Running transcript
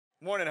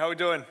Morning, how we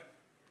doing?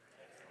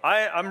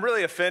 I'm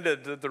really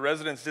offended that the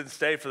residents didn't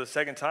stay for the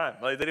second time.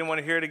 Like, they didn't want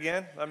to hear it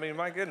again? I mean,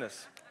 my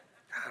goodness.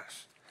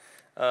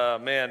 Gosh.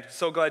 Man,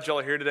 so glad y'all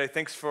are here today.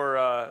 Thanks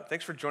for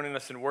joining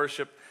us in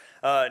worship.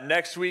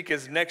 Next week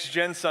is Next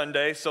Gen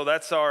Sunday, so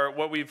that's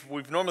what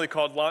we've normally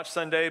called Launch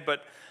Sunday,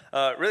 but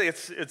really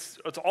it's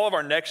all of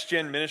our Next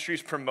Gen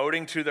ministries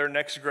promoting to their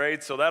next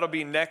grade, so that'll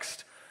be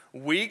next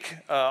week,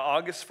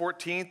 August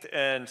 14th,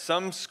 and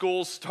some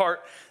schools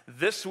start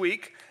this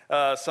week.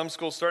 Some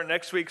schools start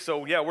next week.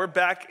 So yeah, we're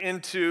back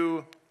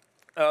into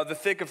the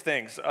thick of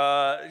things.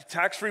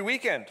 Tax-free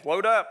weekend,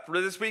 load up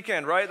for this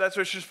weekend, right? That's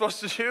what you're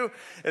supposed to do,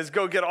 is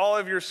go get all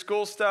of your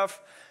school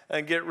stuff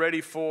and get ready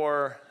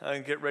for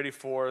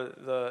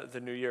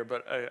the new year.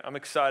 But I'm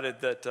excited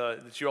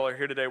that you all are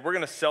here today. We're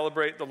going to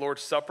celebrate the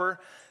Lord's Supper.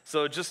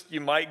 So just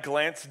you might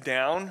glance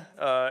down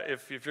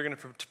if you're going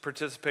to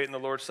participate in the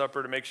Lord's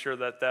Supper to make sure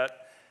that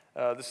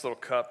this little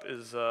cup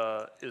is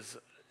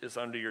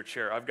under your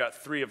chair. I've got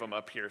 3 of them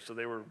up here, so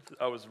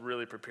I was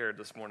really prepared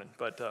this morning.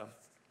 But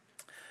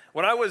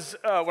when I was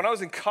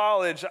in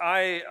college,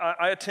 I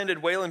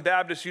attended Wayland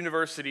Baptist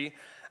University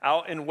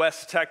out in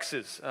West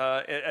Texas,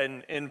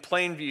 in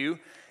Plainview.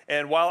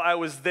 And while I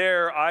was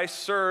there, I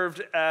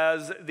served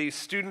as the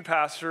student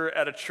pastor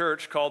at a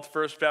church called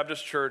First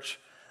Baptist Church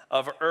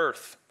of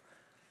Earth.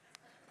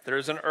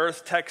 There's an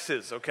Earth,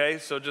 Texas, okay?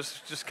 So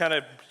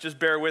just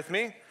bear with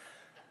me.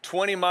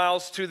 20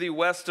 miles to the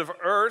west of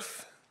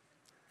Earth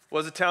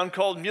was a town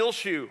called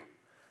Muleshoe,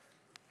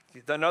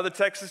 another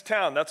Texas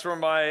town. That's where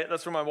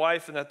my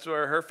wife and that's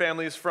where her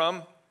family is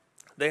from.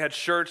 They had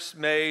shirts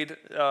made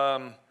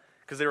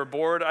because they were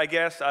bored, I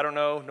guess. I don't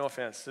know. No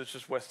offense. It's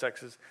just West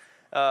Texas.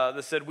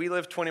 That said, "We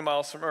live 20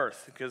 miles from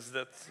Earth," because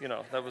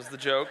that was the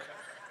joke.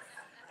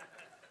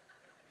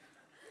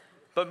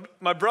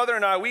 But my brother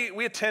and I,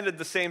 we attended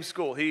the same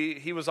school.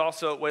 He was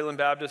also at Wayland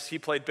Baptist. He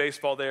played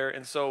baseball there,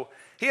 and so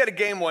he had a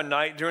game one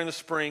night during the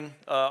spring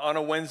on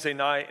a Wednesday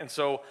night, and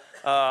so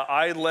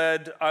I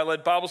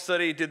led Bible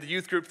study, did the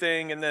youth group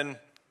thing, and then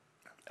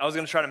I was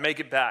going to try to make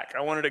it back.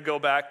 I wanted to go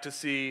back to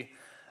see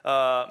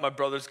my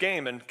brother's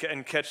game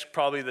and catch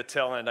probably the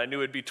tail end. I knew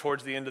it'd be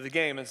towards the end of the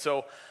game, and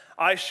so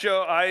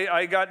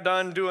I got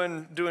done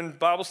doing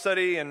Bible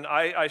study, and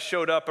I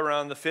showed up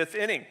around the 5th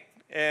inning,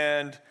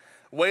 and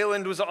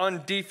Wayland was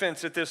on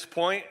defense at this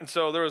point, and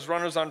so there was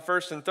runners on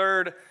first and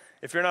third.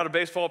 If you're not a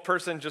baseball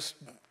person, just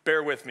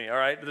bear with me, all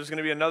right? There's going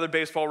to be another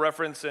baseball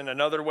reference and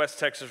another West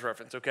Texas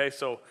reference, okay?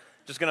 So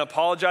just going to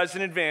apologize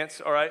in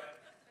advance, all right?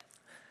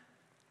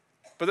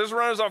 But there's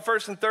runners on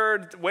first and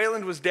third.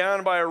 Wayland was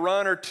down by a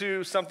run or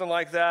two, something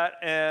like that,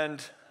 and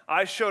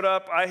I showed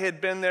up. I had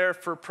been there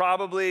for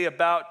probably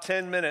about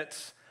 10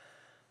 minutes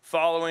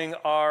following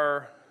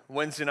our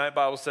Wednesday night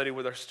Bible study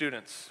with our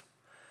students.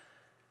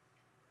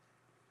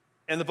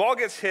 And the ball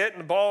gets hit, and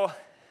the ball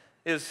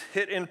is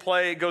hit in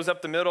play, it goes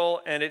up the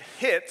middle, and it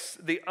hits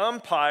the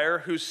umpire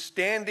who's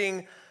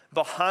standing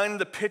behind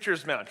the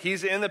pitcher's mound.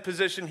 He's in the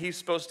position he's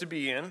supposed to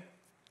be in.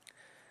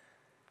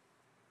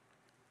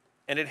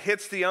 And it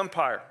hits the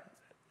umpire.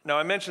 Now,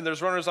 I mentioned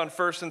there's runners on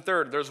first and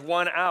third. There's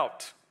one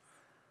out.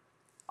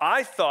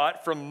 I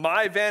thought, from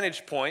my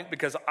vantage point,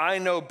 because I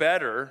know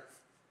better,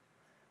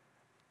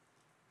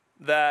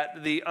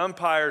 that the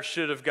umpire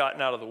should have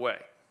gotten out of the way.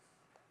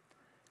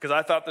 Because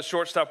I thought the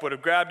shortstop would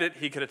have grabbed it.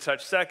 He could have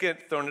touched second,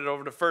 thrown it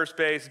over to first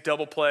base,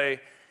 double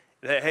play.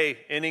 Hey,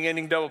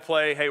 inning, double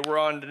play. Hey, we're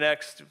on to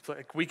next.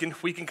 Like, we can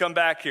come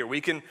back here. We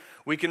can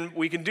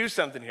do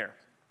something here.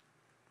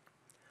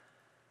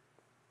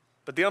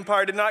 But the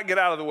umpire did not get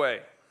out of the way.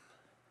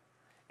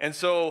 And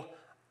so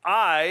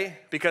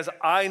because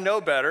I know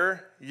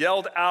better,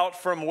 yelled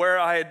out from where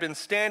I had been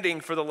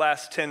standing for the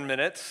last 10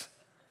 minutes,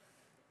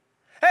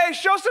 "Hey,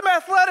 show some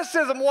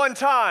athleticism one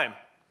time."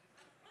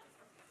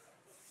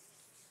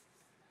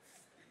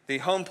 The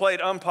home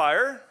plate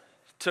umpire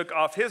took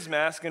off his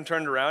mask and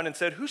turned around and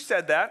said, "Who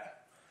said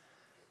that?"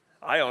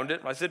 I owned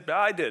it. I said,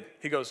 "I did."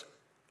 He goes,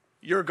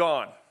 "You're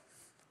gone."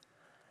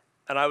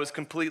 And I was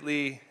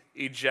completely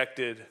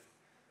ejected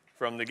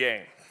from the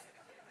game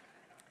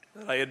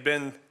that I had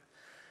been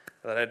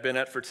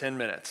at for 10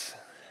 minutes.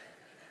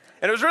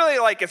 And it was really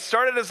like, it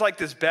started as like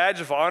this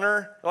badge of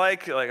honor,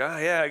 like, oh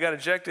yeah, I got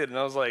ejected. And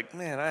I was like,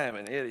 man, I am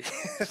an idiot,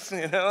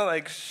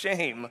 like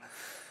shame.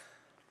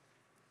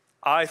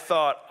 I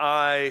thought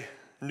I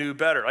knew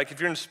better. Like if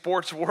you're in the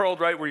sports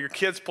world, right, where your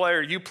kids play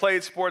or you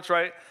played sports,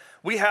 right,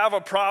 we have a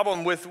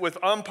problem with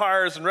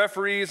umpires and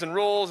referees and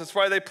rules. That's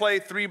why they play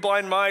 3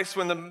 blind mice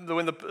when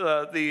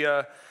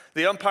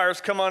the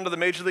umpires come onto the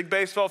Major League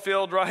Baseball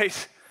field,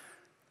 right?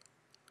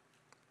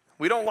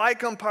 We don't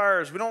like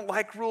umpires. We don't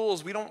like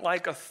rules. We don't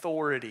like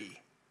authority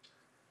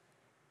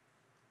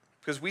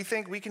because we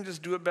think we can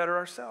just do it better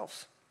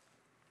ourselves.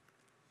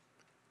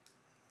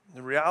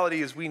 The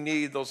reality is we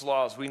need those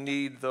laws. We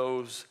need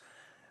those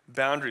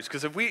boundaries.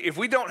 Because if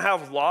we don't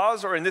have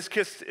laws, or in this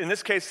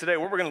case today,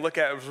 what we're going to look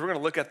at is we're going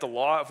to look at the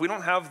law. If we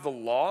don't have the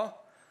law,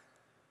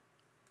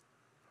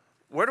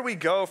 where do we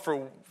go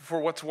for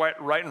what's right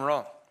and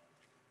wrong?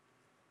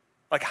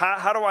 Like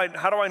how do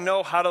I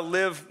know how to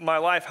live my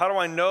life? How do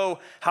I know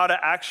how to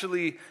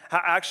actually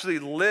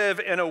live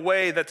in a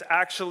way that's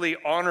actually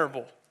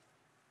honorable?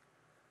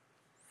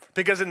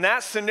 Because in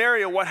that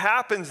scenario, what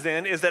happens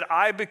then is that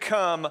I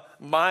become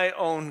my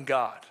own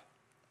God.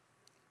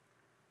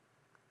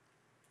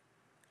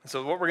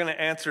 So what we're going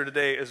to answer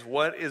today is,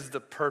 what is the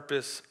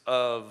purpose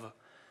of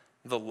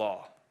the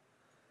law?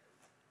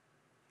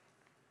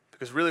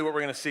 Because really what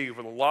we're going to see,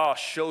 the law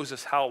shows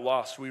us how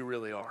lost we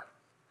really are.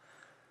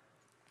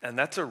 And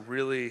that's a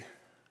really,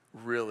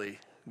 really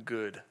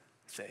good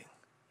thing.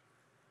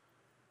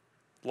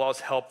 Law is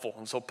helpful.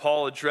 And so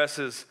Paul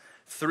addresses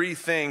three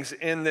things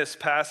in this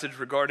passage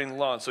regarding the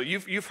law. And so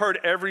you've heard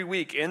every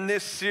week in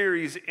this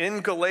series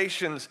in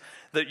Galatians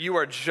that you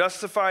are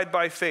justified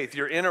by faith.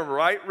 You're in a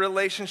right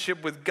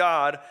relationship with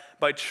God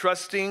by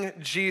trusting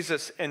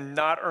Jesus and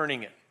not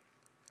earning it.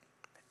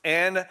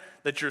 And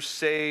that you're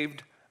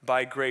saved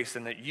by grace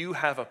and that you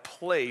have a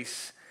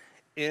place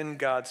in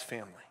God's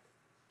family.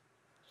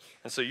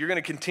 And so you're going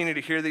to continue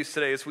to hear these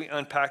today as we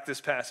unpack this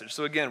passage.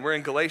 So again, we're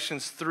in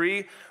Galatians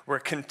 3. We're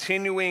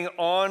continuing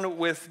on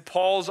with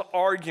Paul's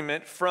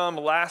argument from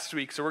last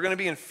week. So we're going to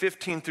be in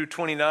 15 through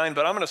 29,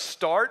 but I'm going to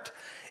start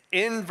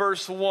in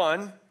verse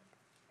 1.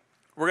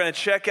 We're going to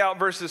check out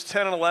verses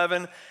 10 and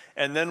 11,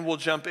 and then we'll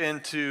jump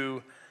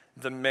into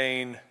the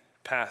main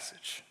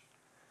passage.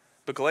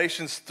 But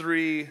Galatians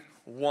 3,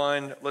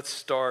 1, let's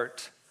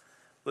start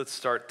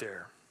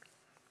there.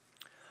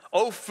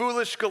 O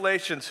foolish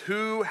Galatians,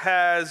 who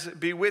has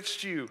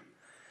bewitched you?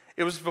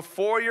 It was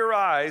before your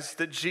eyes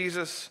that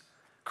Jesus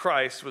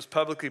Christ was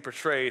publicly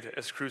portrayed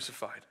as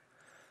crucified.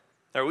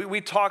 Now, we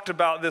talked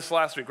about this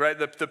last week, right?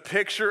 The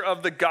picture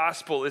of the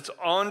gospel, it's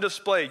on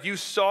display. You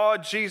saw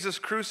Jesus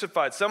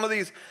crucified. Some of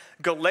these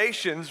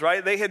Galatians,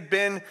 right, they had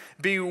been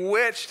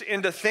bewitched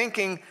into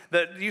thinking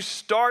that you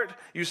start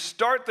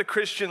the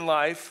Christian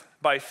life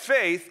by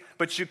faith,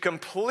 but you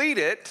complete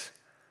it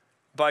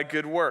by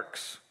good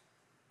works.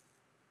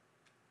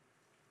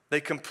 They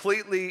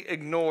completely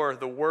ignore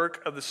the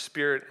work of the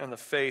Spirit and the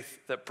faith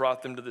that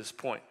brought them to this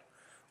point.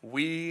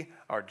 We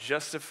are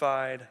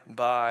justified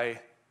by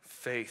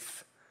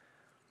faith.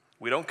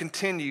 We don't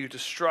continue to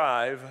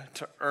strive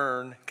to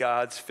earn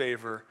God's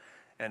favor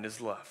and his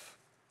love.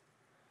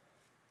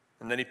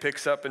 And then he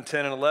picks up in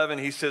 10 and 11,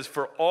 he says,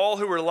 for all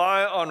who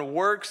rely on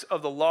works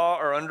of the law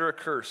are under a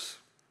curse.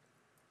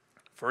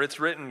 For it's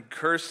written,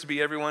 cursed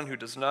be everyone who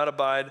does not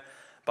abide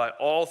by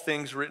all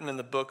things written in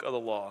the book of the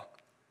law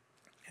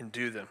and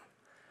do them.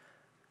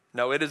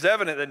 Now it is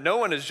evident that no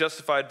one is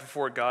justified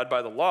before God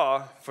by the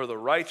law, for the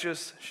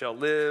righteous shall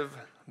live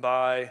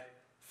by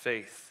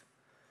faith.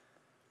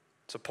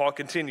 So Paul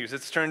continues.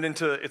 It's turned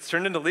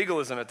into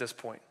legalism at this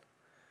point.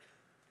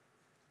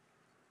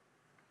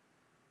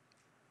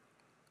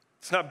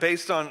 It's not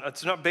based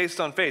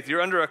on faith.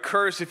 You're under a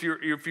curse if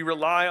you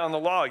rely on the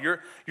law.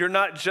 You're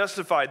not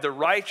justified. The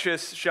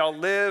righteous shall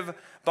live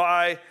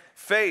by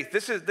faith.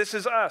 This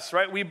is us,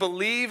 right? We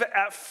believe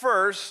at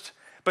first,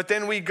 but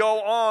then we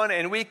go on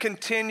and we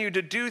continue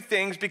to do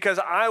things because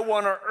I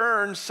want to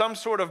earn some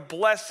sort of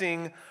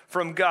blessing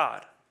from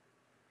God.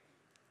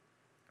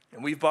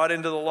 And we've bought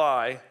into the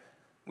lie.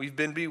 We've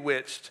been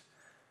bewitched.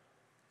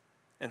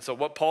 And so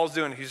what Paul's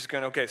doing, he's just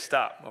going, okay,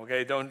 stop.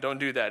 Okay, don't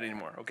do that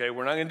anymore. Okay,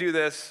 we're not going to do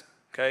this.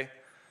 Okay,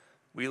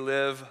 we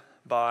live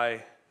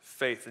by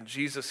faith. And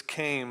Jesus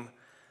came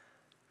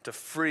to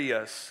free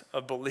us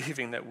of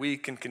believing that we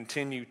can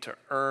continue to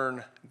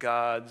earn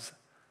God's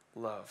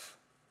love.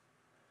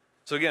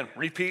 So again,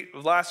 repeat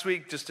last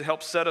week just to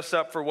help set us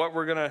up for what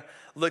we're going to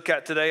look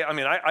at today. I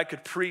mean, I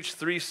could preach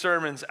 3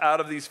 sermons out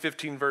of these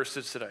 15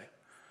 verses today.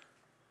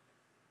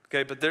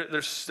 Okay, but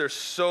there's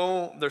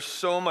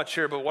so much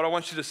here. But what I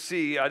want you to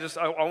see, I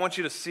want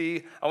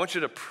you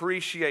to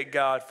appreciate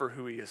God for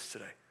who he is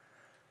today.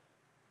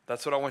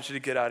 That's what I want you to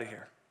get out of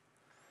here.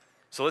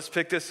 So let's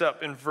pick this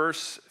up in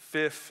verse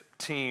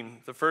 15.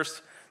 The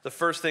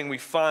first thing we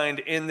find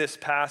in this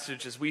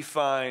passage is we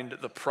find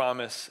the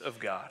promise of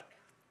God.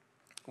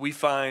 We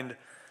find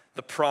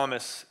the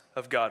promise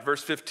of God.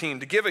 Verse 15,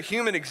 to give a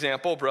human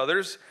example,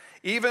 brothers,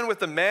 even with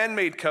the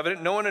man-made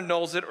covenant, no one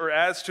annuls it or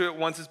adds to it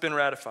once it's been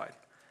ratified.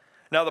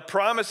 Now the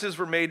promises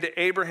were made to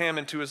Abraham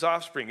and to his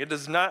offspring. It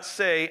does not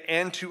say,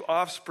 and to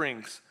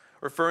offsprings,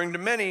 referring to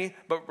many,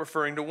 but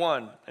referring to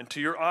one, and to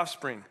your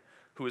offspring,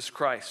 who is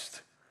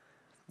Christ.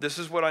 This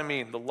is what I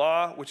mean. The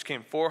law, which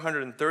came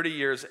 430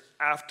 years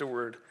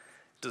afterward,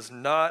 does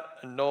not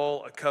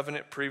annul a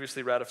covenant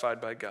previously ratified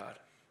by God,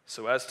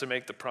 so as to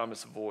make the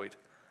promise void.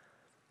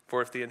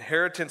 For if the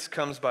inheritance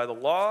comes by the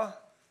law,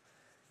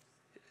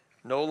 it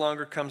no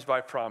longer comes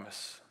by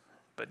promise,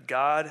 but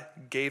God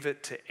gave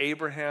it to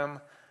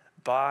Abraham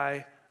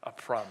by a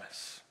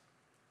promise.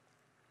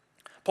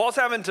 Paul's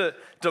having to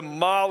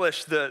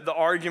demolish the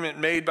argument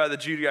made by the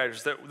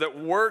Judaizers that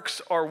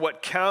works are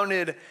what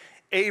counted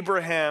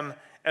Abraham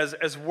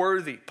as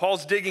worthy.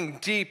 Paul's digging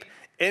deep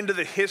into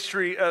the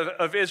history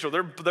of Israel.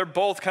 They're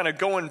both kind of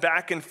going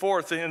back and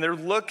forth, and they're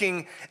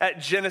looking at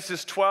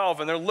Genesis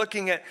 12, and they're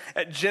looking at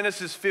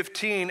Genesis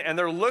 15, and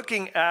they're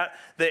looking at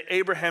the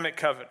Abrahamic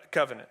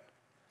covenant.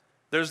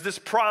 There's this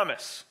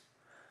promise.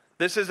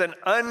 This is an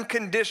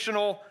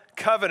unconditional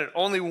covenant.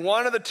 Only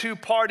one of the two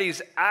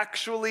parties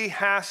actually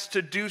has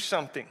to do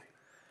something.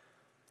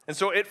 And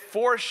so it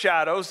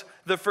foreshadows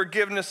the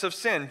forgiveness of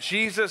sin,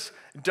 Jesus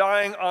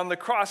dying on the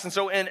cross. And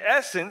so in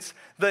essence,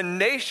 the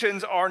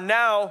nations are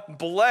now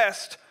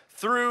blessed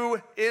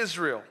through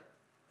Israel.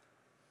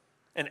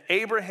 And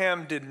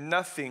Abraham did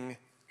nothing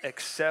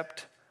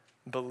except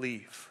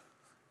believe.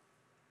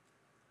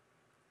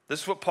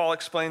 This is what Paul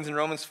explains in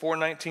Romans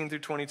 4:19 through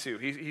 22.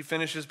 He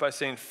finishes by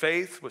saying,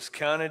 faith was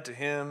counted to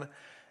him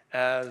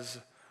as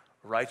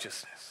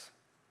righteousness.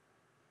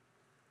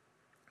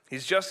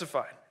 He's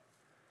justified.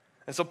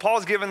 And so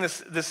Paul's given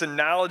this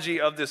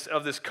analogy of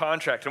this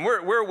contract. And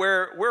we're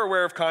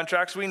aware of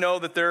contracts. We know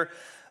that they're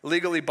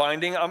legally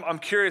binding. I'm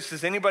curious,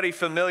 is anybody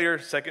familiar,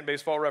 second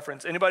baseball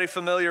reference, anybody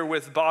familiar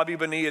with Bobby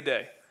Bonilla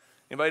Day?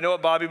 Anybody know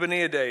what Bobby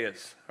Bonilla Day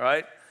is? All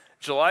right?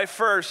 July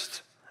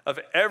 1st of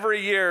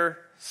every year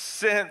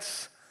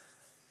since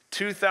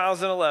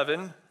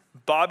 2011,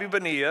 Bobby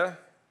Bonilla,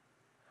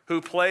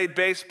 who played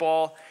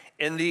baseball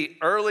in the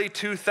early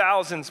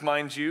 2000s,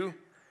 mind you,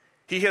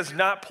 he has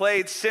not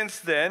played since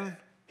then.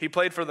 He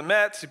played for the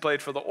Mets, he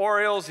played for the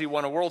Orioles, he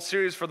won a World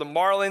Series for the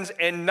Marlins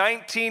in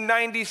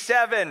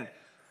 1997.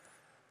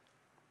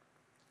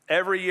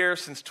 Every year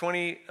since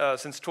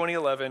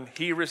 2011,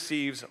 he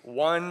receives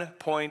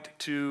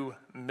 $1.2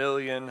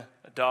 million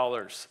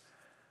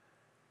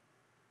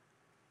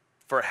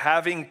for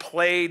having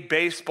played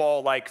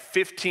baseball like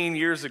 15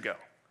 years ago.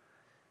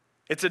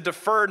 It's a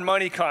deferred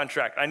money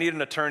contract. I need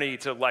an attorney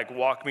to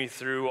walk me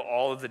through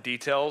all of the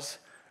details.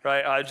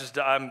 Right, I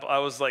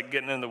was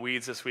getting in the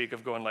weeds this week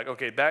of going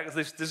okay, back.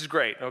 This is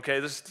great.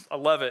 Okay, I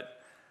love it.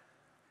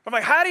 I'm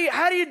like, how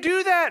do you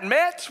do that,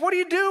 Mets? What are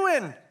you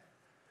doing?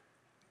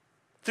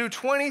 Through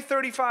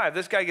 2035,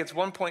 this guy gets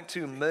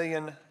 $1.2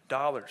 million.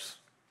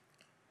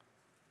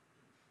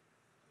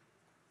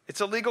 It's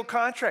a legal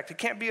contract. It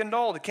can't be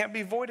annulled. It can't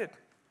be voided.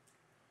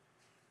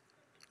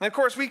 And of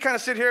course, we kind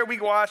of sit here, we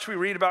watch, we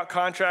read about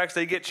contracts,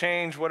 they get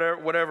changed,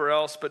 whatever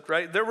else. But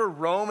right, there were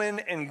Roman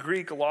and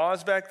Greek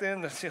laws back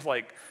then that seemed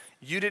like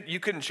you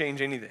couldn't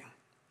change anything.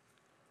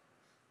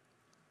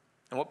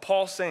 And what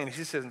Paul's saying,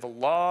 he says, the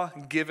law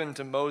given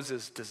to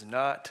Moses does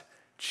not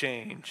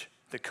change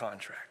the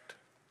contract.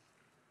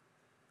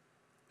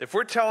 If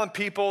we're telling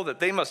people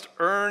that they must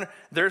earn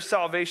their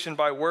salvation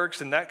by works,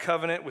 then that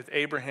covenant with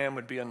Abraham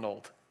would be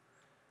annulled.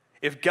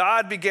 If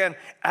God began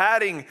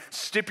adding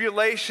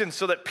stipulations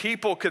so that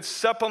people could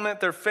supplement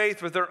their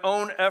faith with their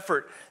own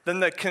effort, then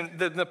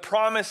the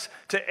promise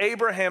to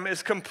Abraham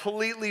is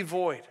completely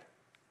void.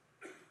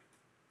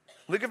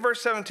 Look at verse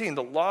 17.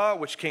 The law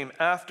which came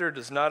after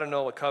does not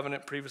annul a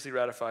covenant previously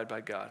ratified by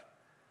God,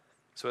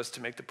 so as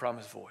to make the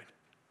promise void.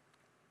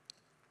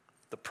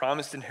 The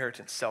promised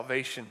inheritance,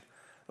 salvation,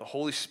 the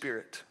Holy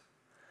Spirit,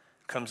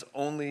 comes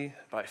only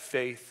by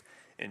faith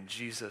in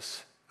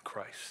Jesus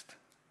Christ.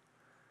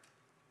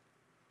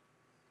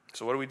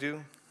 So what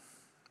do?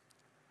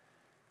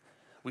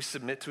 We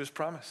submit to his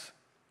promise.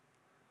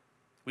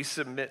 We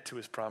submit to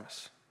his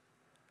promise.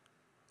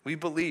 We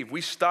believe.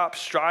 We stop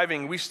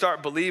striving. We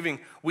start believing.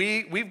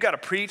 We've got to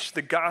preach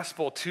the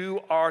gospel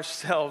to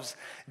ourselves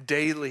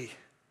daily.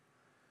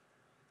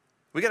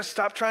 We got to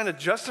stop trying to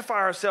justify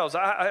ourselves.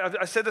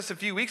 I said this a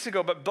few weeks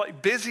ago,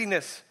 but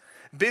busyness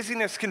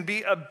can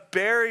be a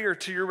barrier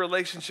to your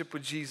relationship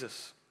with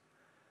Jesus.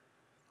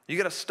 You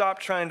got to stop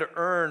trying to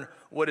earn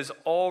what is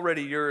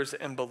already yours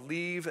and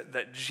believe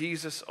that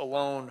Jesus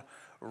alone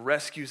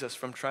rescues us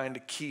from trying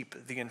to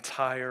keep the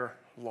entire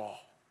law.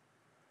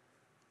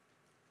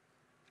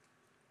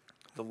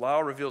 The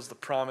law reveals the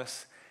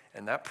promise,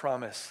 and that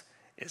promise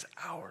is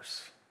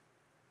ours.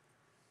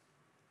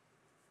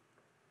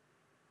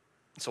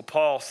 So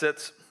Paul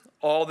sets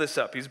all this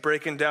up. He's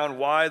breaking down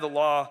why the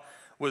law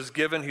was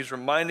given. He's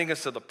reminding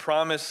us of the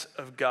promise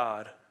of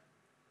God.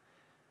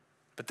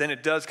 But then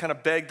it does kind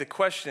of beg the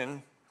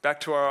question,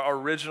 back to our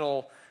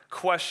original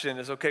question,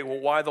 is okay, well,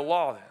 why the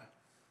law then?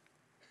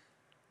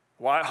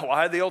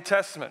 Why the Old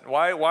Testament?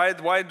 Why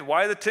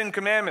the Ten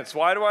Commandments?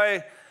 Why do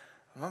I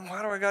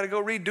got to go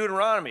read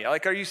Deuteronomy?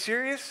 Are you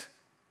serious?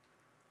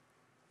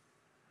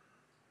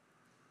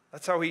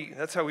 That's how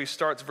he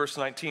starts verse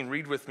 19.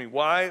 Read with me.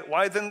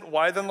 Why then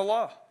the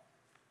law?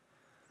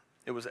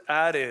 It was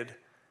added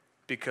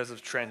because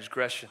of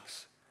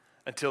transgressions,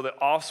 until the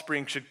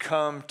offspring should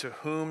come to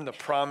whom the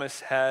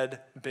promise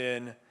had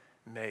been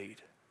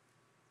made.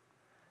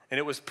 And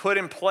it was put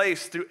in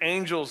place through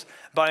angels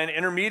by an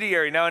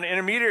intermediary. Now, an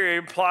intermediary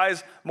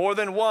implies more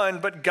than one,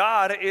 but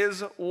God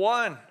is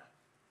one.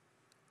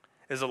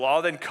 Is the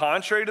law then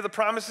contrary to the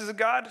promises of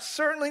God?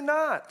 Certainly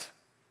not.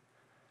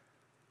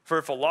 For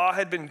if a law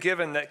had been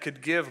given that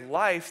could give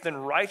life, then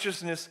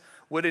righteousness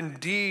would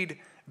indeed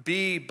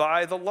be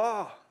by the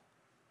law.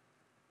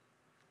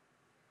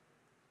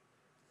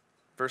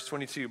 Verse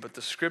 22, but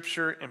the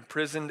scripture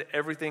imprisoned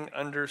everything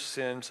under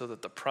sin so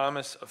that the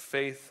promise of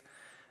faith,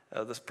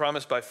 this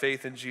promise by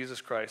faith in Jesus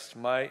Christ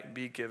might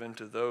be given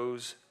to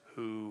those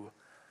who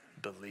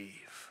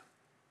believe.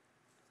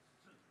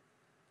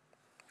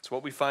 So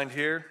what we find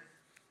here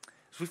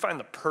is we find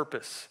the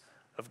purpose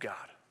of God.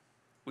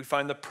 We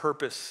find the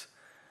purpose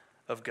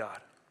of God.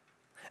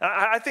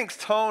 I think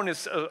tone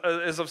is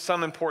of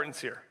some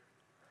importance here.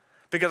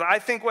 Because I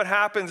think what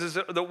happens is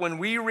that when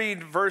we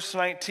read verse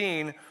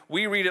 19,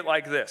 we read it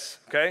like this,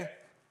 okay?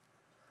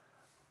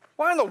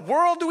 Why in the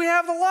world do we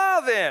have the law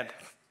then?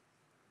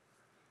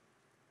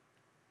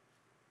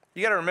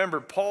 You got to remember,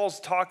 Paul's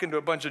talking to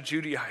a bunch of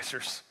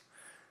Judaizers.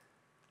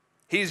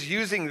 He's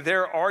using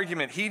their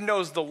argument. He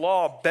knows the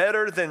law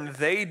better than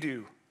they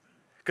do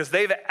because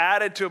they've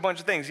added to a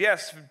bunch of things.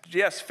 Yes,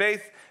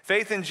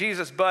 faith in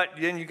Jesus, but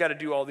then you got to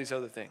do all these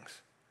other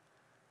things.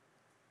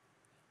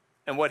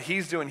 And what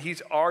he's doing,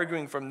 he's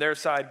arguing from their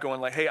side, going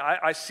like, hey,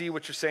 I see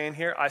what you're saying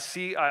here. I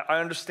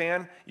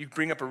understand. You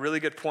bring up a really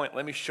good point.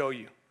 Let me show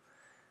you.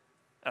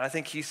 And I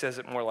think he says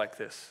it more like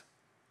this.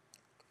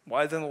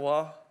 Why then the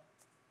law?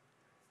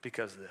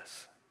 Because of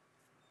this.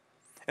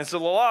 And so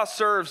the law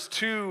serves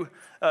two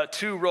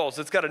roles.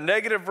 It's got a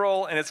negative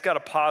role and it's got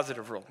a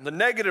positive role. The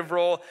negative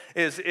role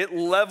is it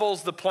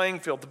levels the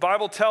playing field. The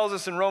Bible tells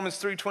us in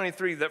Romans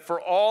 3:23 that for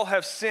all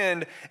have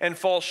sinned and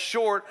fall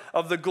short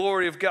of the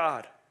glory of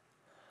God.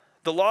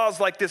 The law is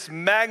like this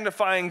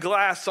magnifying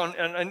glass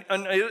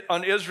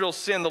on Israel's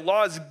sin. The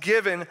law is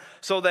given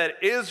so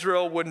that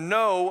Israel would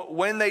know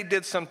when they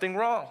did something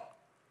wrong.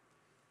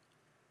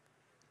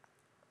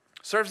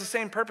 Serves the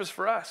same purpose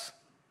for us.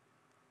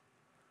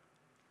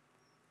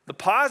 The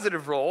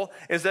positive role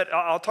is that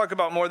I'll talk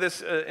about more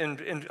this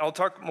I'll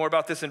talk more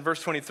about this in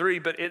verse 23,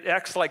 but it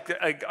acts like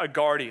a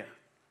guardian.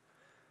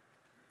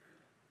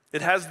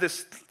 It has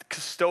this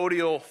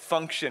custodial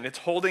function. It's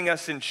holding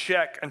us in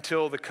check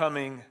until the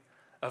coming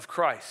of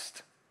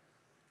Christ.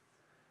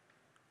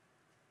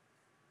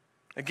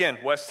 Again,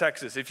 West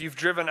Texas. If you've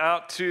driven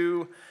out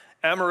to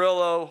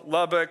Amarillo,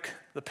 Lubbock,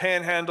 the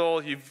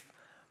Panhandle,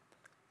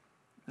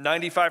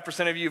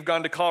 95% of you have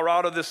gone to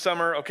Colorado this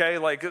summer, okay?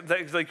 Like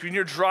when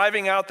you're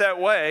driving out that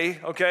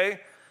way, okay,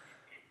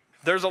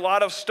 there's a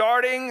lot of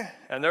starting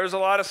and there's a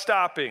lot of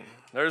stopping.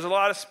 There's a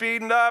lot of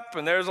speeding up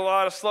and there's a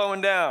lot of slowing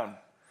down.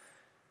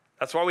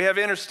 That's why we have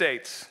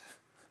interstates.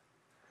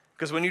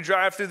 Because when you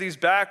drive through these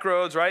back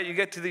roads, right, you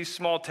get to these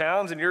small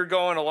towns and you're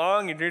going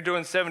along and you're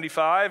doing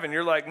 75 and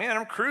you're like, man,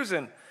 I'm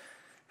cruising.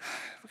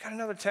 We got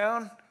another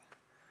town?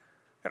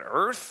 Got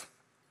Earth?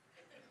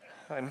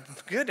 And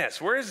goodness,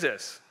 where is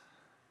this?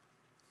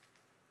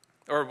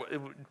 Or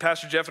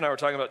Pastor Jeff and I were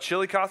talking about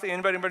Chillicothe.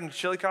 Anybody in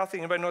Chillicothe?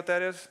 Anybody know what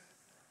that is?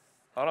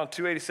 Out on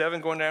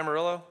 287 going to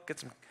Amarillo.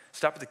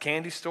 Stop at the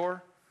candy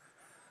store.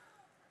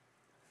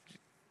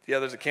 Yeah,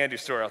 there's a candy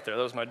store out there.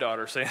 That was my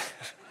daughter saying.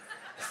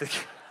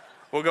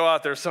 We'll go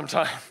out there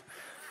sometime.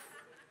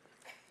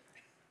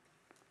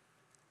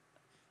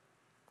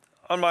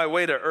 On my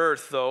way to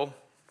Earth, though,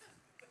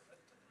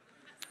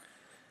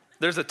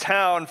 there's a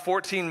town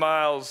 14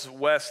 miles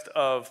west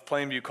of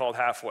Plainview called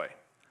Halfway.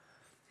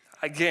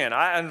 Again,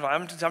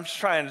 I'm just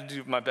trying to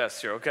do my best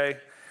here, okay?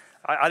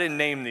 I didn't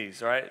name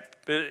these, right?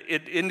 But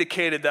it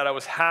indicated that I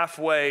was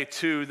halfway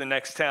to the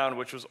next town,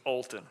 which was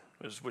Olton,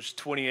 which is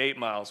 28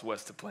 miles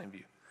west of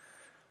Plainview.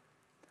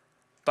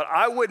 But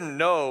I wouldn't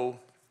know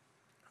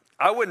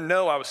I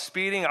was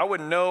speeding. I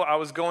wouldn't know I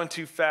was going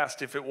too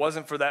fast if it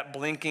wasn't for that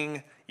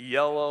blinking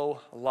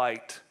yellow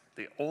light,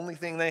 the only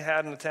thing they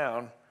had in the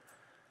town,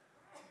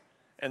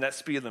 and that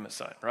speed limit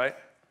sign, right?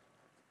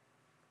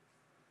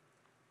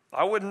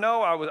 I wouldn't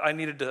know I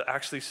needed to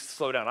actually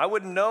slow down. I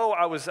wouldn't know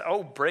I was,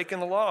 breaking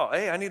the law.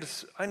 Hey, I need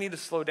to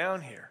slow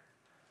down here.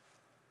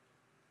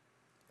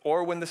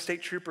 Or when the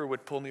state trooper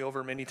would pull me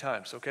over many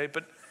times, okay?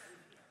 But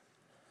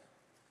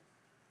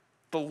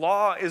the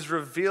law is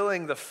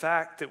revealing the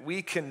fact that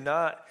we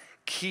cannot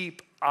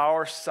keep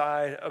our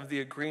side of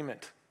the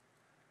agreement.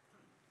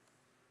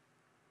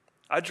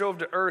 I drove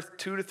to Earth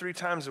 2 to 3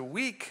 times a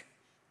week.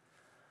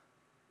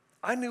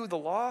 I knew the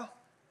law.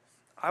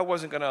 I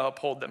wasn't going to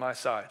uphold my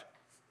side.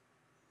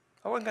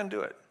 I wasn't going to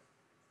do it.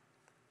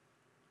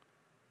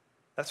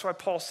 That's why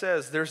Paul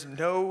says there's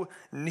no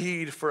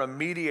need for a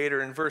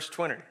mediator in verse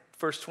 20.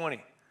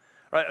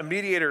 Right, a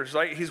mediator,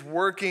 right? He's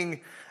working.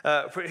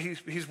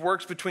 He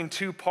works between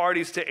two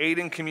parties to aid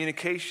in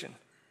communication.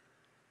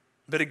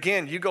 But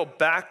again, you go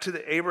back to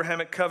the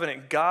Abrahamic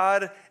covenant.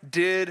 God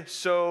did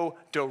so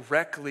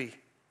directly.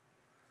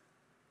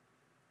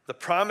 The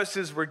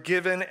promises were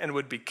given and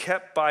would be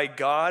kept by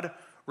God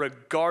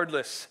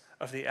regardless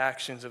of the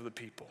actions of the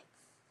people.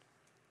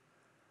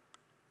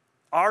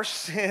 Our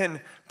sin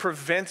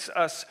prevents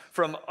us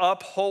from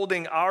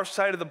upholding our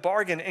side of the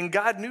bargain, and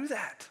God knew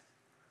that.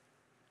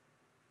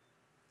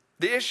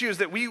 The issue is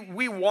that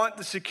we want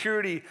the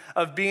security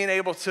of being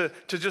able to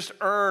just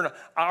earn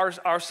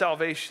our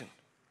salvation.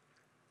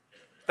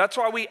 That's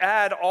why we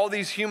add all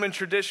these human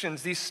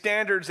traditions, these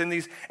standards, and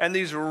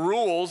these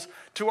rules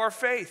to our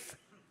faith.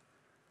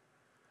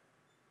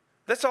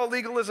 That's all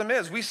legalism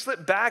is. We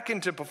slip back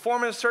into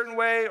performing a certain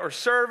way or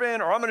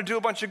serving, or I'm going to do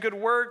a bunch of good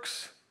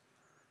works,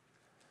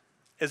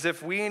 as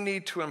if we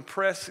need to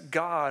impress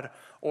God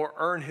or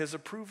earn his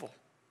approval.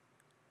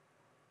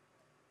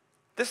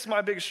 This is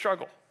my biggest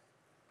struggle.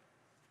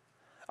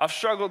 I've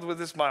struggled with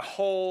this my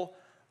whole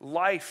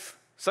life.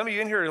 Some of you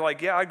in here are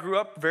like, yeah, I grew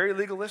up very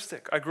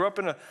legalistic. I grew up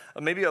in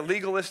maybe a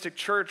legalistic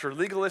church or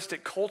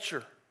legalistic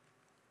culture.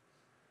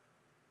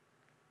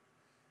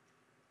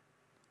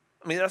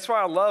 I mean, that's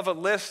why I love a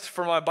list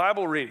for my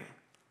Bible reading.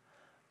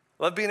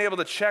 I love being able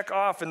to check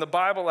off in the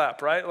Bible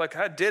app, right? Like,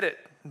 I did it,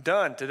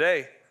 done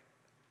today.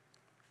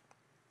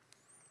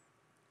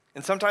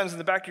 And sometimes in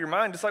the back of your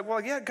mind, it's like,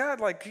 well, yeah, God,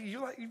 like,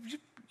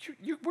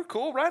 we're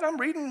cool, right? I'm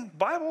reading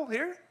Bible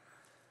here.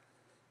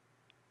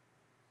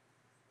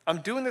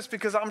 I'm doing this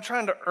because I'm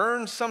trying to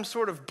earn some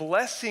sort of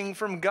blessing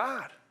from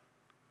God.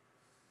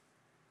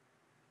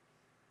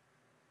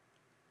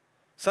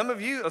 Some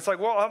of you, it's like,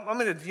 well, I'm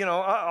going to,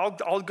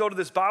 I'll go to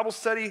this Bible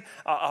study.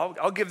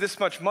 I'll give this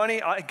much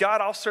money. God,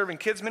 I'll serve in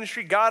kids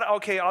ministry. God,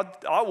 okay,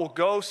 I will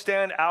go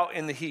stand out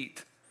in the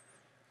heat.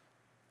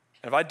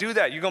 And if I do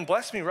that, you're going to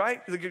bless me,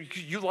 right?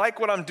 You like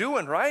what I'm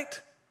doing,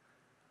 right?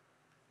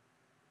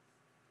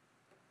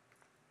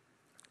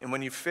 And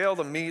when you fail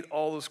to meet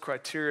all those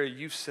criteria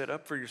you've set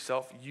up for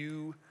yourself,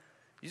 you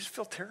just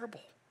feel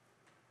terrible.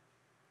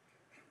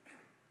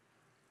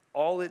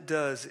 All it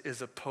does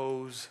is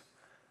oppose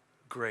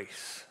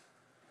grace.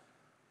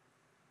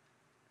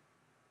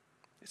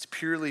 It's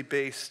purely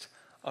based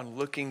on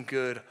looking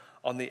good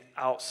on the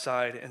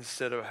outside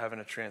instead of having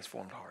a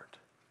transformed heart.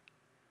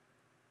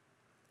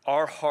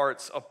 Our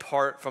hearts,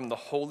 apart from the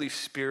Holy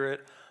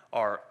Spirit,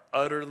 are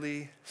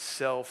utterly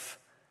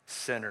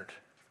self-centered.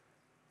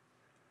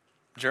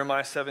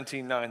 Jeremiah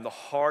 17:9, the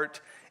heart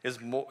is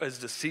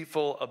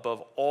deceitful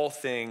above all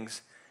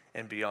things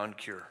and beyond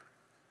cure.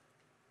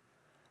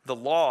 The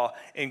law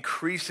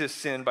increases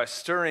sin by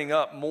stirring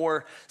up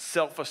more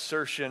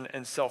self-assertion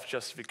and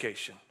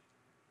self-justification.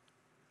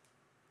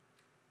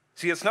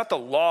 See, it's not the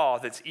law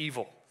that's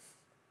evil.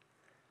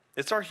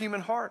 It's our human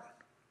heart.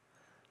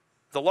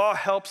 The law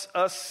helps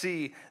us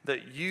see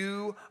that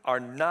you are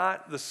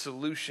not the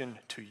solution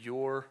to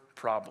your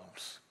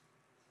problems.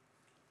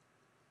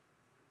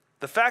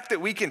 The fact that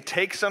we can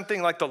take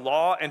something like the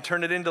law and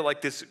turn it into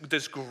like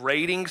this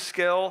grading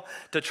scale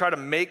to try to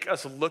make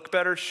us look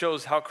better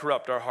shows how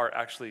corrupt our heart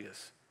actually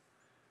is.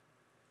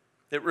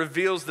 It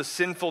reveals the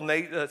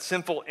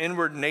sinful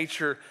inward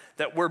nature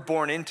that we're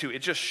born into. It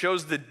just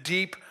shows the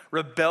deep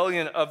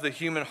rebellion of the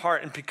human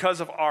heart. And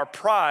because of our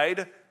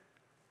pride,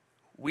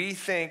 we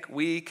think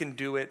we can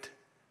do it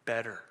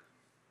better.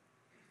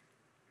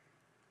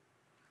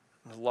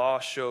 The law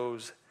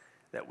shows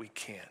that we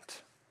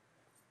can't.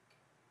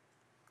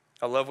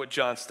 I love what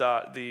John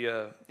Stott,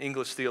 the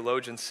English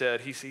theologian,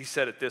 said. He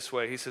said it this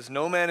way. He says,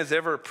 no man has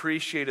ever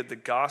appreciated the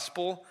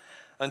gospel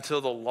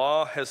until the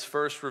law has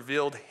first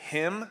revealed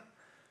him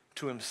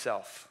to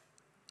himself.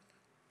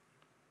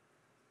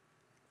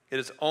 It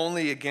is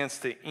only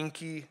against the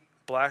inky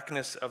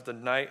blackness of the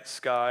night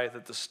sky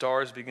that the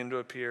stars begin to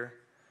appear.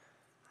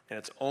 And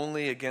it's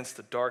only against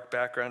the dark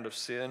background of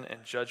sin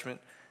and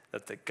judgment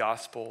that the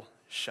gospel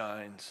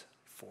shines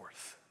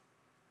forth.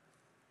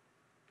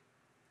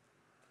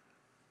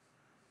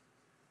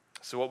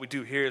 So what we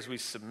do here is we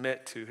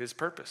submit to his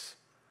purpose.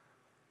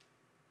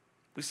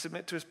 We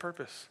submit to his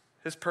purpose.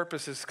 His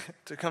purpose is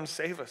to come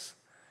save us.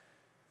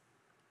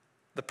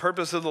 The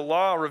purpose of the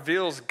law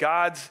reveals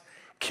God's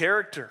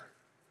character,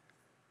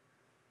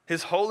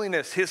 his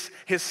holiness,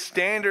 his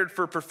standard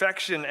for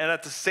perfection, and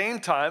at the same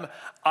time,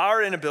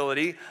 our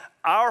inability,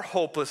 our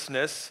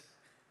hopelessness,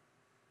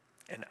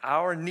 and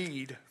our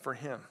need for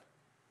him.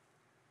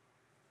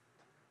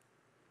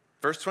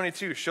 Verse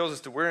 22 shows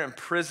us that we're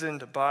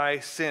imprisoned by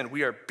sin.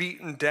 We are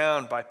beaten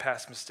down by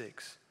past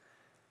mistakes.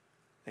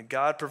 And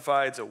God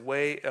provides a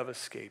way of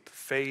escape,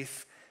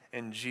 faith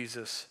in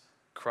Jesus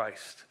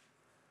Christ.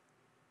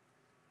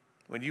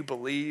 When you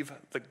believe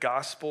the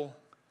gospel,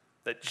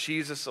 that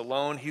Jesus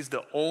alone, he's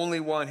the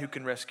only one who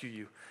can rescue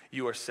you,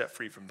 you are set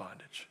free from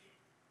bondage.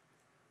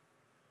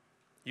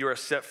 You are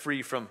set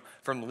free from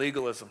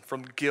legalism,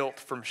 from guilt,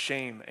 from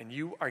shame, and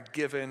you are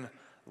given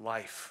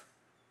life.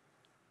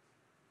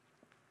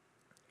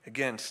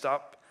 Again,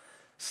 stop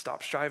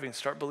striving,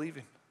 start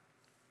believing.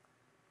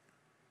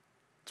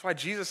 That's why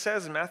Jesus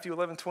says in Matthew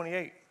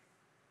 11:28,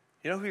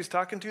 you know who he's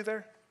talking to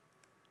there?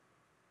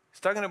 He's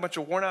talking to a bunch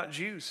of worn out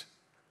Jews.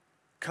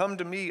 Come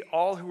to me,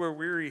 all who are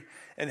weary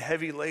and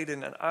heavy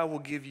laden, and I will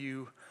give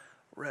you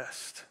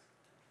rest.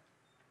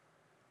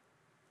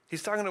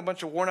 He's talking to a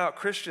bunch of worn out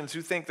Christians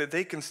who think that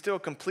they can still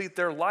complete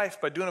their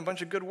life by doing a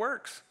bunch of good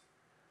works,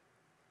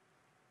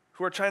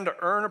 who are trying to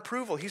earn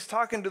approval. He's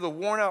talking to the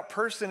worn out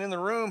person in the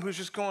room who's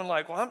just going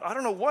like, well, I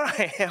don't know what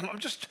I am.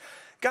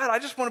 God, I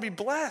just want to be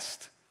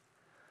blessed.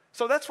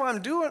 So that's why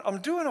I'm doing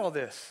all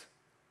this.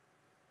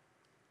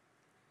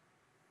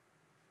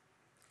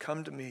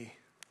 Come to me.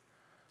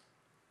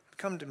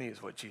 Come to me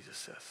is what Jesus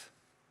says.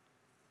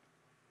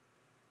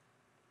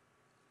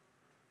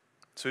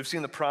 So we've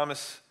seen the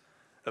promise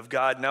of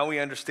God. Now we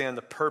understand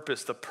the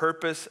purpose. The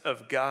purpose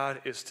of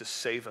God is to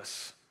save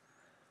us.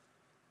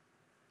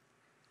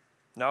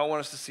 Now I want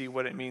us to see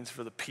what it means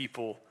for the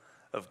people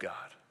of God.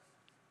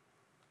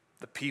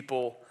 The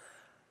people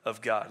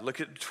of God.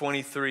 Look at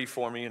 23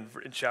 for me in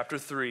chapter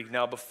 3.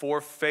 Now before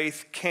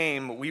faith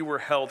came, we were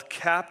held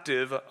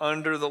captive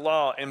under the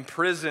law,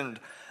 imprisoned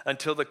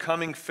until the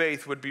coming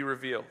faith would be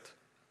revealed.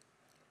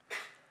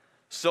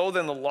 So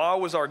then the law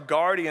was our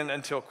guardian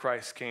until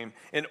Christ came,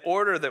 in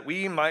order that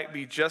we might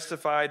be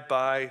justified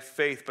by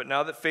faith. But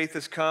now that faith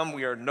has come,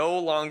 we are no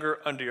longer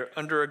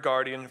under a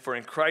guardian, for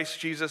in Christ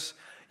Jesus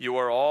you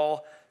are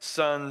all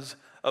sons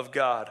of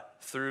God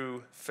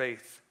through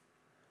faith.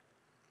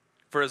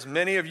 For as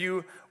many of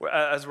you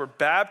as were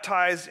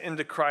baptized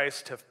into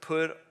Christ have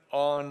put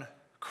on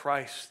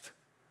Christ.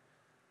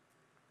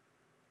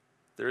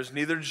 There is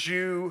neither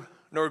Jew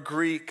nor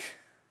Greek.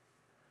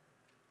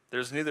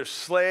 There's neither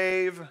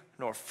slave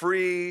nor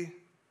free.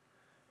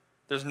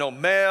 There's no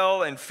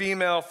male and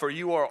female, for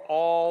you are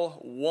all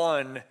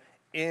one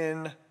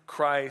in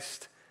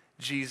Christ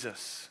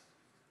Jesus.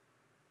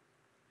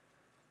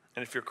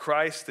 And if you're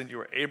Christ, then you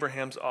are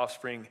Abraham's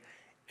offspring,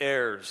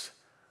 heirs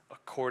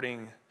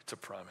according to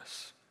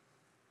promise.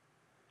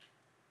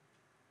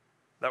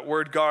 That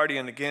word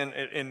guardian, again,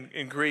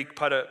 in Greek,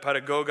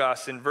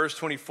 pedagogos, in verse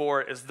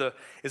 24, is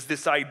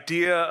this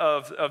idea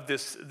of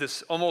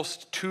this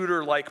almost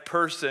tutor-like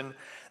person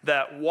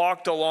that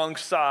walked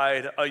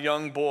alongside a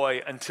young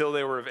boy until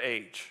they were of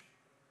age.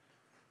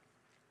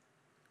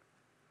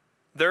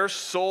 Their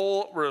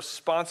sole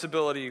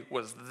responsibility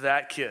was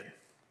that kid.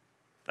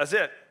 That's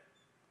it.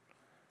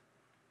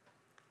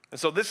 And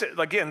so this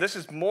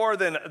is more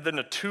than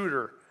a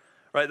tutor.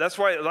 Right, that's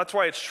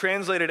why it's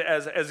translated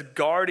as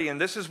guardian.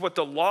 This is what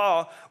the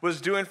law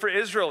was doing for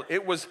Israel.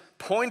 It was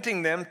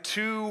pointing them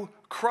to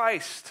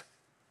Christ.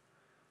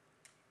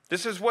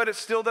 This is what it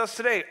still does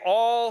today.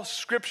 All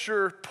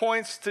Scripture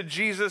points to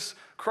Jesus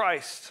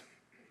Christ.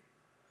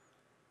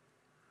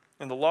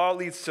 And the law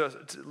leads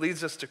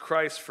us to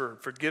Christ for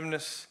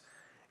forgiveness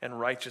and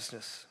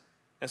righteousness.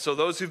 And so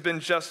those who've been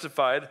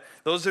justified,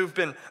 those who've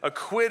been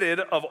acquitted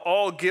of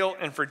all guilt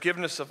and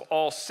forgiveness of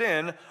all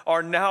sin,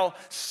 are now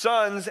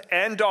sons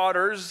and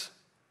daughters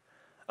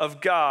of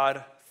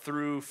God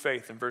through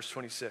faith. In verse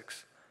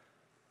 26,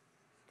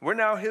 we're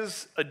now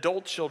his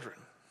adult children.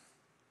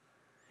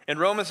 In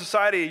Roman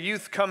society, a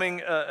youth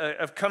coming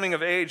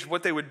of age,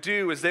 what they would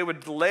do is they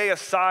would lay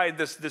aside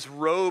this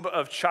robe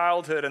of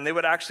childhood, and they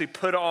would actually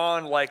put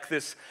on like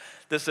this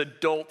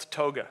adult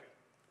toga.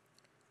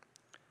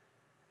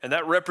 And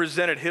that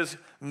represented his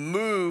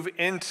move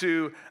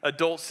into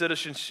adult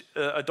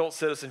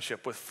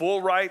citizenship with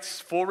full rights,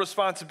 full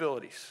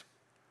responsibilities.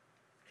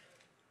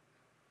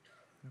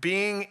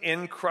 Being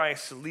in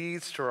Christ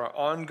leads to our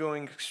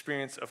ongoing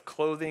experience of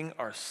clothing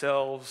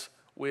ourselves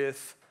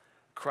with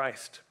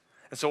Christ.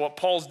 And so what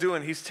Paul's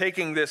doing, he's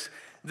taking this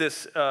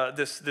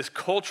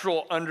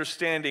cultural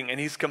understanding and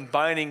he's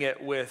combining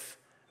it with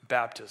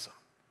baptism.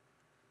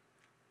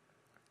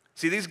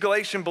 See, these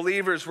Galatian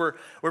believers were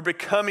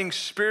becoming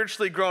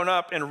spiritually grown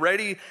up and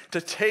ready to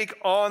take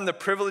on the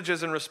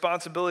privileges and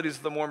responsibilities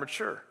of the more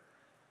mature.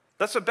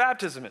 That's what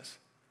baptism is.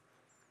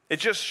 It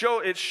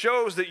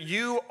shows that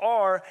you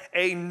are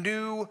a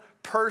new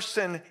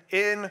person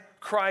in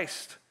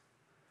Christ.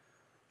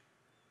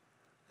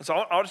 And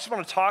so I just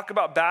want to talk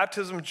about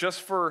baptism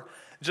just for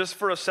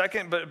a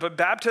second, but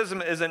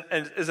baptism is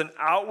an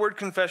outward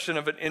confession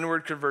of an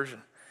inward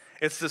conversion.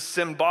 It's the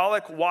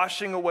symbolic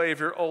washing away of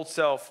your old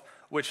self,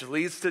 which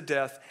leads to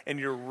death, and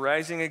you're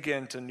rising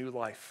again to new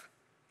life.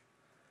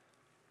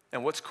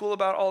 And what's cool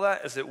about all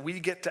that is that we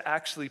get to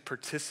actually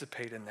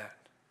participate in that.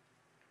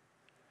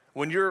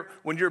 When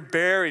you're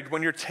buried,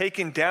 when you're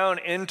taken down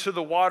into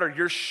the water,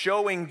 you're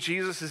showing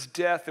Jesus'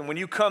 death. And when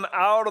you come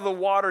out of the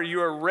water,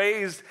 you are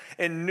raised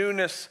in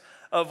newness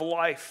of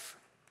life.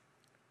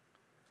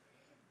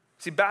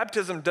 See,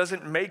 baptism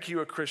doesn't make you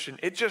a Christian.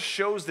 It just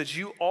shows that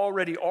you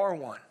already are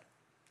one.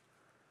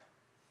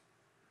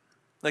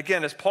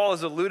 Again, as Paul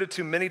has alluded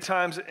to many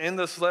times in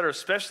this letter,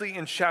 especially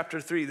in chapter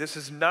 3, this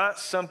is not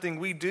something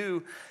we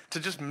do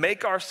to just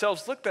make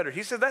ourselves look better.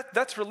 He said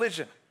that's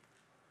religion.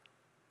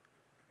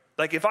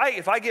 Like if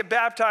I get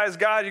baptized,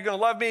 God, you're going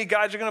to love me.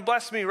 God, you're going to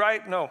bless me,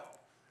 right? No.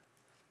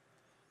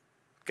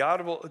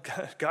 God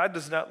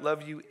does not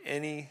love you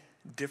any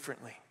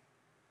differently.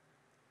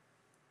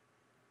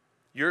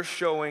 You're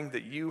showing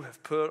that you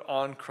have put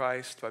on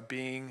Christ by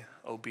being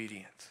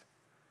obedient.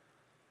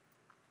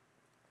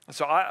 And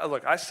so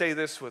I say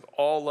this with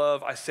all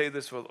love. I say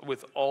this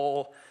with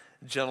all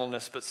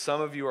gentleness, but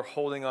some of you are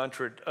holding on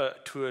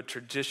to a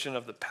tradition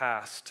of the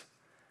past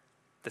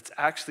that's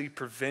actually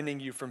preventing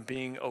you from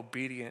being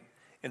obedient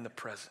in the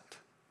present.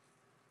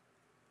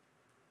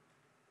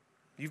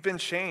 You've been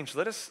changed.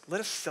 Let us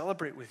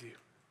celebrate with you.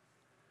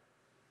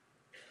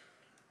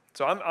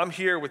 So I'm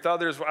here with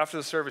others after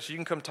the service. You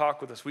can come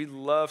talk with us. We'd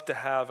love to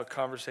have a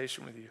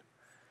conversation with you.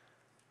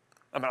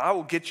 I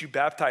will get you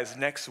baptized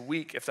next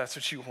week if that's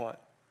what you want.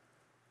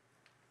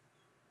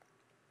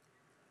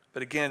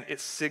 But again, it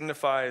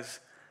signifies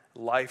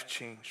life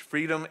change.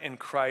 Freedom in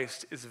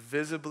Christ is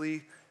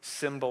visibly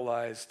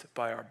symbolized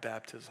by our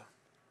baptism.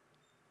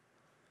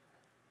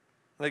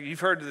 Like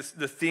you've heard this,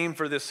 the theme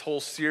for this whole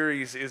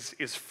series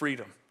is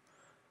freedom.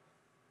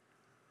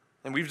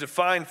 And we've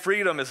defined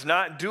freedom as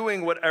not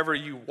doing whatever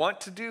you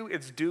want to do,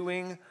 it's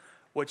doing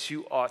what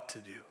you ought to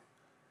do.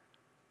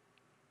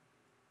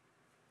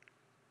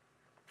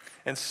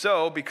 And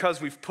so, because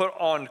we've put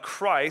on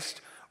Christ,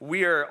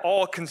 we are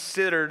all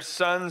considered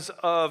sons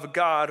of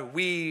God.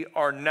 We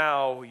are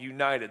now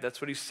united.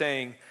 That's what he's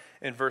saying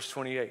in verse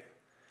 28.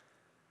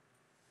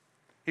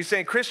 He's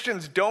saying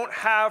Christians don't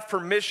have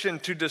permission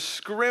to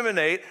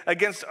discriminate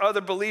against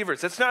other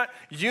believers. It's not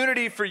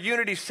unity for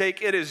unity's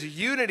sake. It is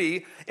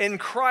unity in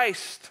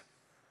Christ.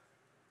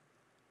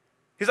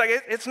 He's like,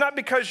 it's not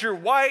because you're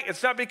white.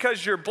 It's not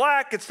because you're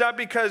black. It's not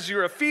because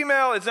you're a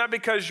female. It's not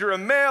because you're a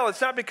male.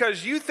 It's not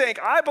because you think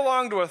I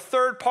belong to a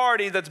third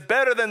party that's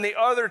better than the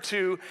other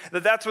two,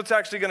 that's what's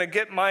actually going to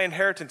get my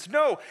inheritance.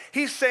 No,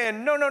 he's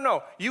saying,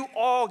 no. You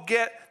all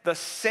get the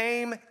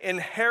same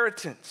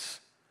inheritance.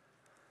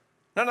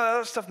 None of that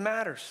other stuff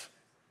matters.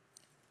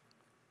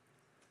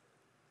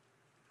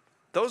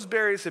 Those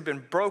barriers have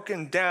been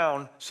broken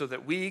down so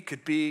that we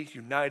could be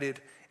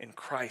united in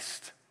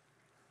Christ.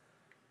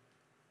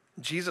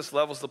 Jesus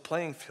levels the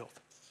playing field.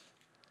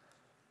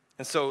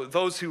 And so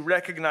those who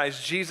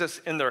recognize Jesus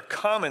in their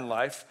common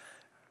life,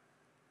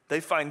 they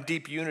find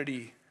deep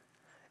unity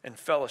and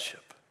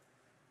fellowship.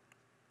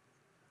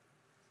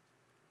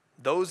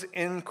 Those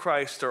in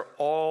Christ are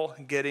all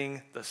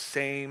getting the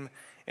same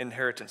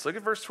inheritance. Look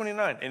at verse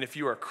 29. And if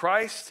you are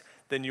Christ,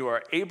 then you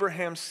are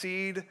Abraham's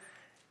seed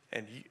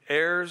and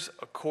heirs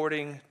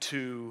according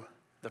to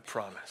the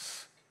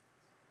promise.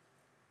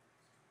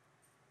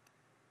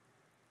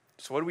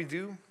 So what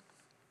do?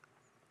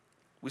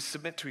 We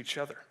submit to each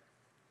other.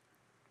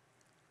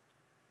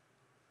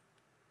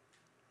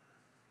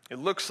 It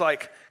looks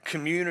like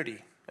community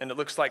and it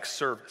looks like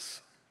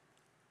service.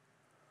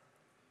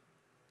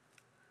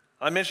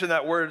 I mentioned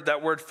that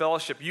word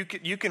fellowship. You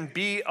can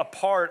be a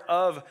part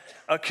of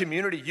a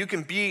community. You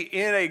can be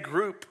in a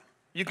group.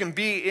 You can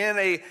be in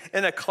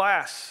a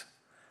class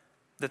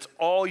that's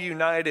all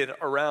united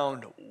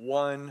around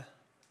one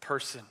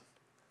person.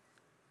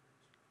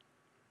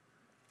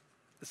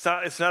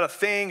 It's not a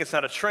thing, it's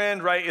not a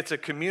trend, right? It's a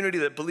community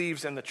that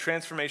believes in the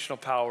transformational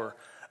power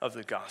of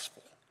the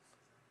gospel.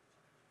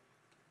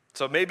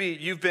 So maybe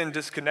you've been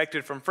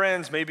disconnected from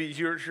friends. Maybe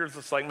you're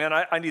just like, man,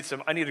 I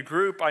need a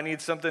group. I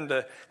need something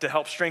to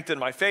help strengthen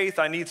my faith.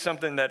 I need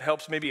something that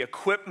helps maybe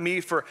equip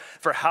me for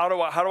how do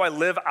I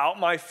live out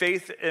my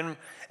faith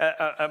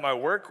at my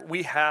work.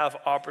 We have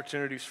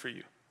opportunities for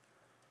you.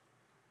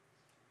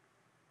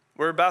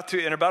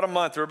 In about a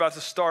month, we're about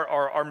to start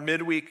our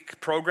midweek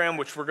program,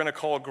 which we're going to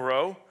call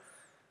Grow.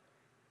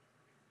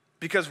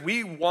 Because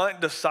we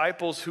want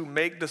disciples who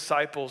make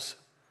disciples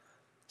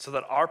so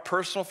that our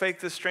personal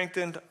faith is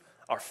strengthened,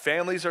 our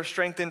families are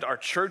strengthened, our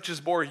church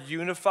is more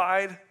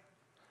unified,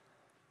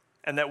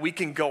 and that we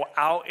can go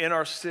out in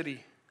our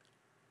city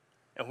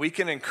and we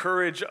can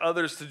encourage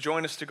others to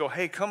join us to go,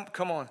 hey,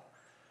 come on,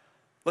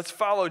 let's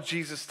follow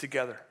Jesus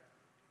together.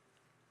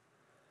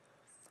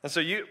 And so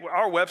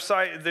our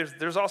website,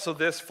 there's also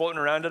this floating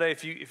around today.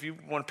 If you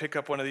want to pick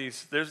up one of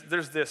these,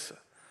 there's this.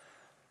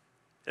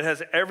 It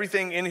has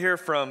everything in here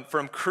from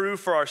crew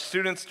for our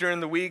students during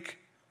the week.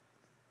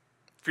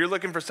 If you're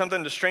looking for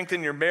something to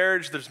strengthen your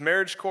marriage, there's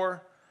Marriage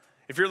Core.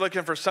 If you're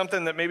looking for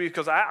something that maybe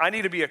because I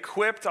need to be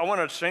equipped, I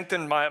want to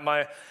strengthen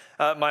my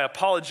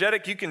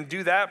apologetic, you can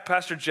do that.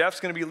 Pastor Jeff's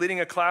going to be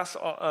leading a class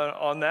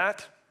on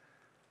that.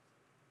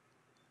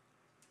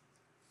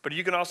 But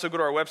you can also go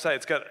to our website.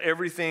 It's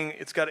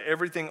got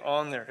everything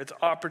on there. It's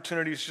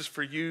opportunities just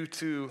for you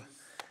to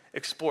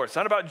explore. It's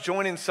not about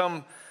joining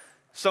some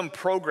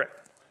program,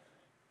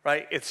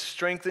 right? It's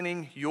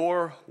strengthening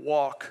your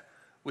walk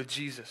with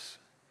Jesus.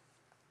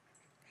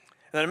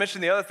 And then I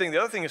mentioned the other thing. The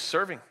other thing is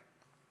serving.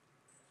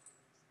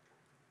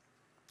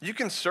 You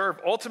can serve.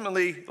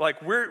 Ultimately,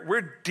 like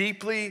we're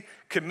deeply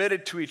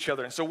committed to each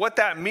other. And so what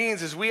that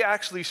means is we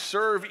actually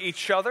serve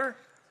each other.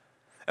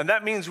 And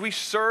that means we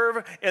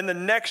serve in the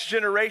next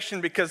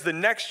generation because the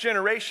next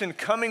generation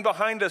coming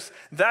behind us,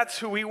 that's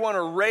who we want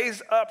to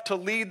raise up to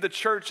lead the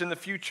church in the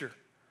future.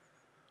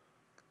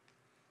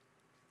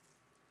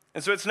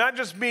 And so it's not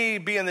just me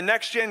being the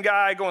next gen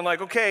guy going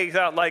like, okay,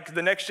 like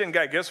the next gen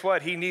guy, guess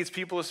what? He needs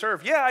people to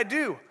serve. Yeah, I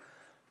do.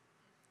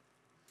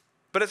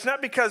 But it's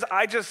not because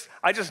I just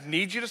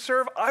need you to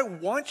serve. I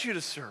want you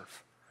to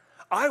serve.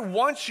 I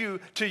want you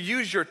to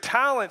use your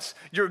talents,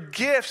 your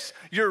gifts,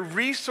 your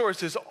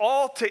resources,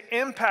 all to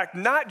impact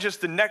not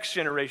just the next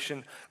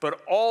generation,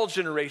 but all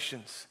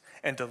generations,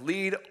 and to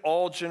lead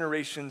all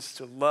generations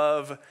to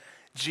love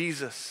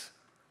Jesus.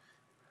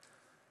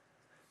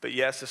 But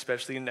yes,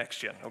 especially in next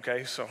gen,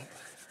 okay?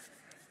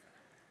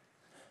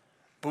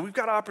 But we've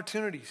got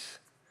opportunities.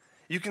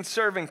 You can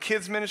serve in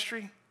kids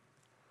ministry.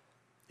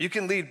 You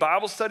can lead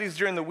Bible studies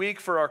during the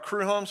week for our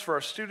crew homes, for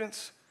our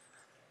students.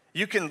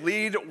 You can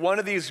lead one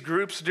of these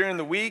groups during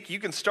the week. You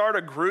can start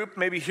a group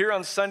maybe here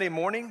on Sunday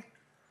morning.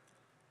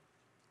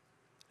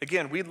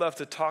 Again, we'd love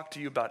to talk to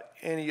you about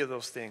any of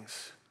those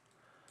things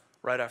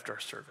right after our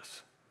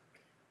service.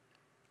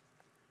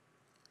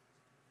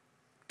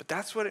 But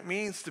that's what it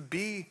means to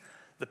be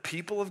the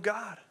people of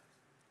God.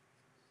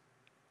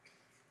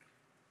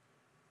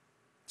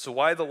 So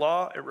why the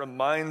law? It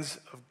reminds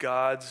of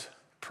God's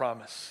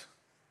promise.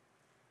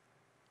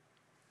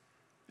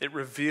 It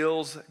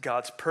reveals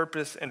God's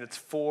purpose, and it's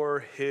for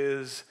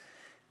his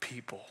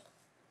people.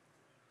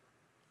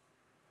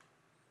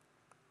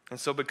 And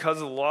so because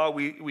of the law,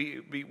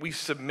 we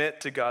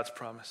submit to God's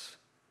promise.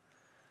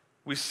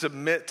 We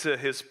submit to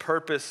his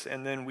purpose,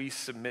 and then we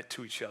submit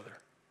to each other.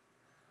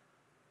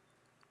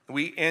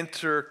 We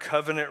enter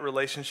covenant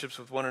relationships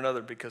with one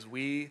another because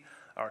we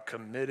are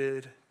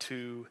committed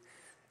to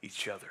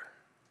each other.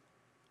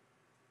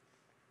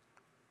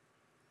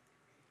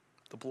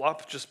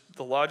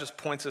 The law just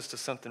points us to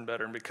something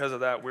better, and because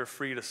of that, we're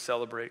free to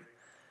celebrate.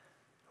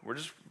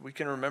 We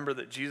can remember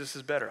that Jesus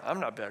is better. I'm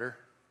not better.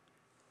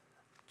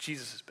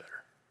 Jesus is better.